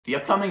The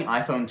upcoming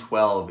iPhone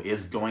 12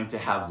 is going to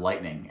have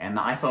Lightning, and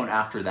the iPhone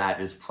after that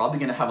is probably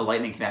going to have a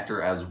Lightning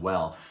connector as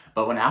well.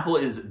 But when Apple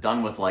is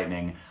done with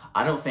Lightning,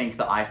 I don't think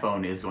the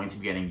iPhone is going to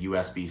be getting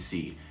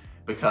USB-C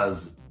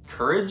because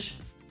courage?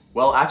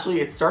 Well,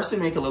 actually, it starts to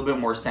make a little bit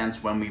more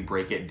sense when we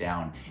break it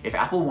down. If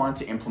Apple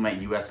wanted to implement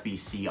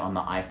USB-C on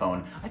the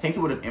iPhone, I think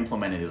they would have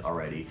implemented it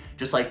already,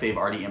 just like they've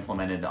already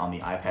implemented it on the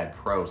iPad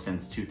Pro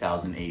since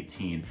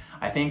 2018.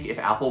 I think if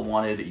Apple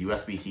wanted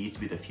USB-C to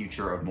be the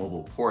future of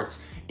mobile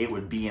ports, it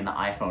would be in the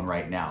iPhone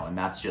right now, and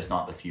that's just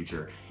not the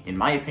future. In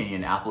my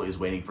opinion, Apple is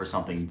waiting for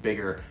something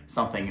bigger,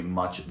 something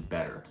much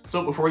better.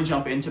 So before we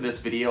jump into this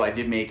video, I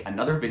did make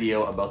another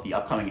video about the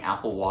upcoming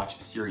Apple Watch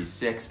Series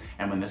 6,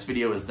 and when this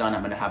video is done,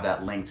 I'm gonna have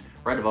that linked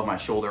right above my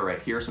shoulder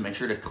right here, so make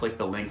sure to click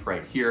the link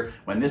right here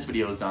when this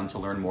video is done to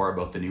learn more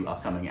about the new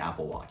upcoming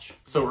Apple Watch.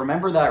 So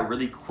remember that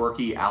really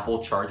quirky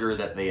Apple charger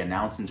that they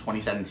announced in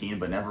 2017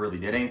 but never really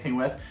did anything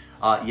with?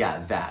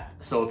 Yeah, that.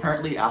 So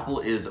apparently Apple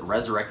is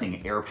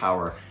resurrecting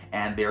AirPower,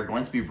 and they're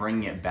going to be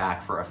bringing it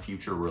back for a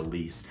future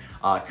release.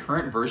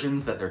 Current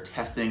versions that they're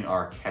testing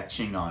are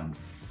catching on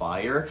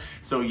fire.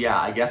 So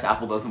yeah, I guess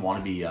Apple doesn't want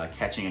to be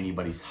catching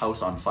anybody's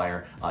house on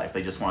fire if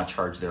they just want to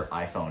charge their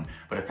iPhone.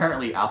 But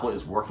apparently Apple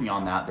is working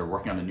on that. They're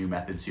working on a new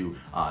method to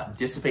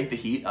dissipate the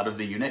heat out of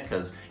the unit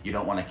because you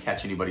don't want to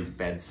catch anybody's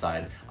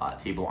bedside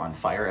table on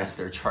fire as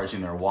they're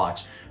charging their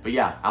watch. But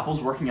yeah,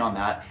 Apple's working on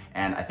that,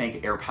 and I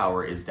think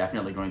AirPower is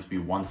definitely going to be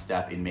one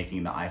step in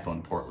making the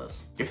iPhone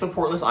portless. If the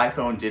portless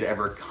iPhone did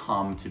ever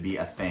come to be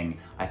a thing,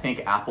 I think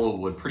Apple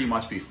would pretty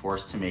much be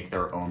forced to make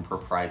their own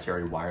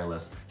proprietary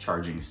wireless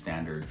charging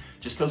standard.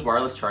 Just because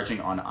wireless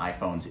charging on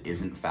iPhones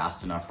isn't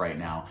fast enough right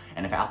now,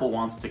 and if Apple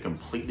wants to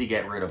completely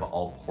get rid of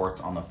all ports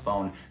on the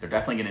phone, they're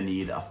definitely going to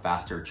need a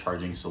faster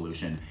charging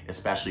solution,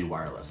 especially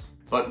wireless.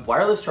 But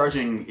wireless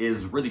charging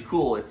is really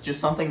cool. It's just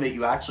something that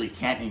you actually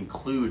can't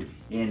include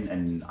in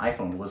an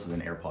iPhone. Well, this is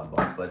an AirPod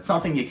box, but it's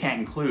something you can't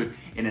include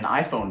in an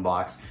iPhone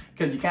box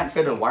because you can't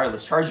fit a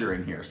wireless charger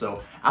in here.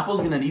 So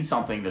Apple's gonna need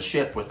something to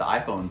ship with the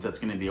iPhones that's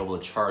gonna be able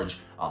to charge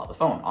the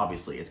phone,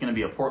 obviously. It's gonna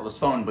be a portless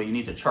phone, but you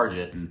need to charge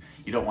it, and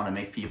you don't wanna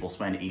make people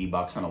spend 80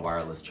 bucks on a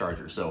wireless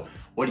charger. So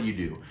what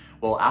do?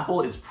 Well,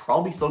 Apple is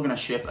probably still gonna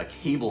ship a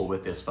cable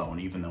with this phone,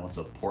 even though it's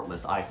a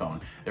portless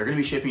iPhone. They're gonna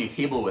be shipping a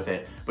cable with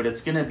it, but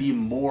it's gonna be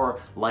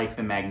more like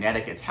the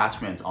magnetic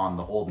attachment on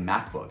the old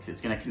MacBooks.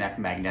 It's gonna connect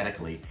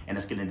magnetically, and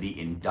it's gonna be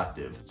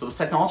inductive. So this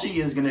technology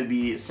is gonna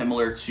be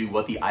similar to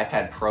what the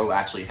iPad Pro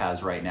actually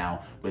has right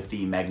now with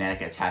the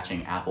magnetic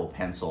attaching Apple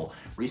Pencil.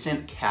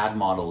 Recent CAD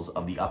models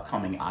of the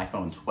upcoming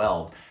iPhone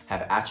 12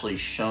 have actually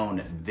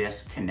shown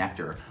this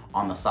connector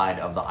on the side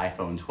of the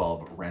iPhone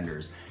 12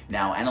 renders.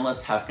 Now,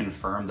 analysts have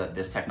confirmed that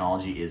this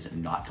technology is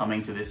not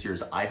coming to this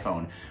year's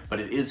iPhone, but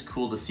it is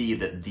cool to see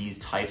that these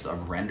types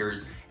of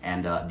renders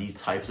and these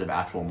types of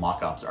actual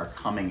mock-ups are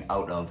coming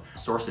out of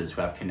sources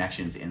who have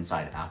connections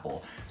inside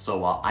Apple. So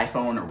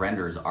iPhone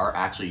renders are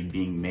actually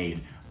being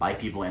made by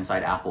people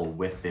inside Apple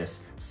with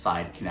this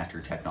side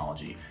connector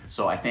technology.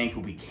 So I think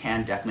we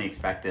can definitely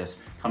expect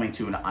this coming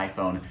to an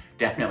iPhone,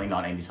 definitely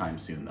not anytime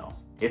soon though.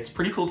 It's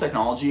pretty cool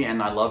technology,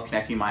 and I love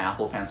connecting my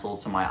Apple Pencil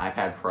to my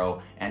iPad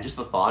Pro, and just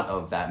the thought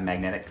of that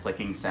magnetic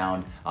clicking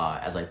sound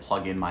as I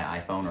plug in my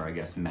iPhone, or I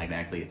guess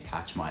magnetically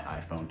attach my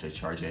iPhone to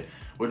charge it,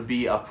 would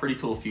be a pretty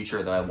cool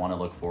future that I want to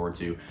look forward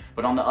to.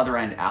 But on the other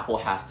end, Apple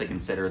has to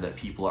consider that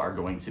people are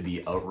going to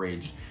be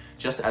outraged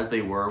just as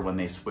they were when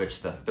they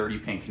switched the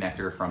 30-pin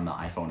connector from the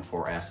iPhone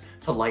 4S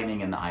to Lightning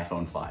in the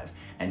iPhone 5.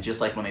 And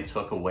just like when they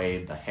took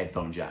away the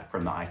headphone jack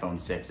from the iPhone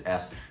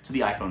 6S to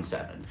the iPhone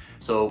 7.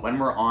 So when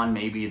we're on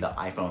maybe the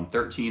iPhone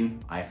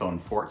 13,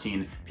 iPhone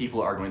 14,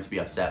 people are going to be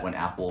upset when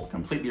Apple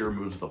completely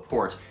removes the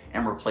port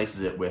and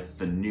replaces it with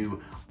the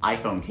new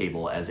iPhone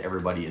cable, as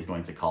everybody is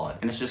going to call it.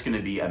 And it's just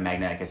gonna be a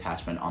magnetic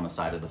attachment on the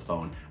side of the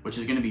phone, which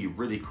is gonna be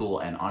really cool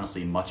and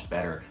honestly much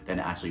better than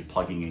actually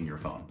plugging in your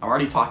phone. I'm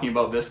already talking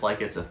about this like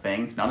it's a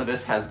thing. None of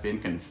this has been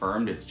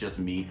confirmed. It's just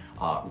me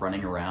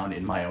running around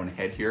in my own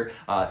head here.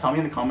 Tell me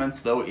in the comments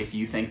though if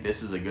you think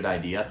this is a good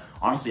idea.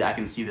 Honestly, I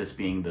can see this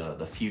being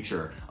the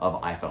future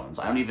of iPhones.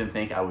 I don't even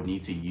think I would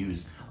need to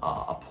use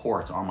a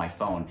port on my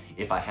phone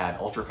if I had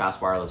ultra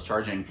fast wireless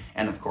charging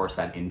and of course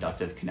that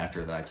inductive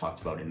connector that I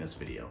talked about in this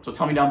video. So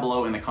tell me down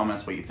below in the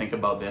comments what you think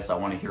about this. I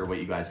want to hear what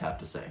you guys have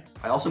to say.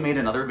 I also made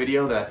another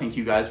video that I think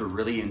you guys would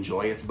really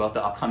enjoy. It's about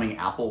the upcoming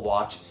Apple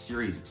Watch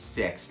Series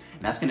 6,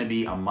 and that's going to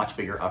be a much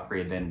bigger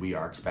upgrade than we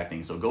are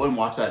expecting. So go and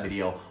watch that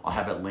video. I'll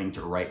have it linked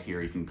right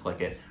here. You can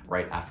click it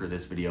right after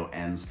this video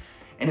ends.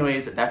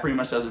 Anyways, that pretty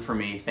much does it for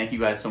me. Thank you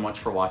guys so much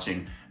for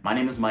watching. My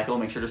name is Michael.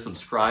 Make sure to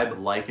subscribe,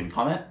 like, and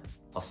comment.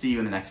 I'll see you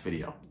in the next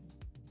video.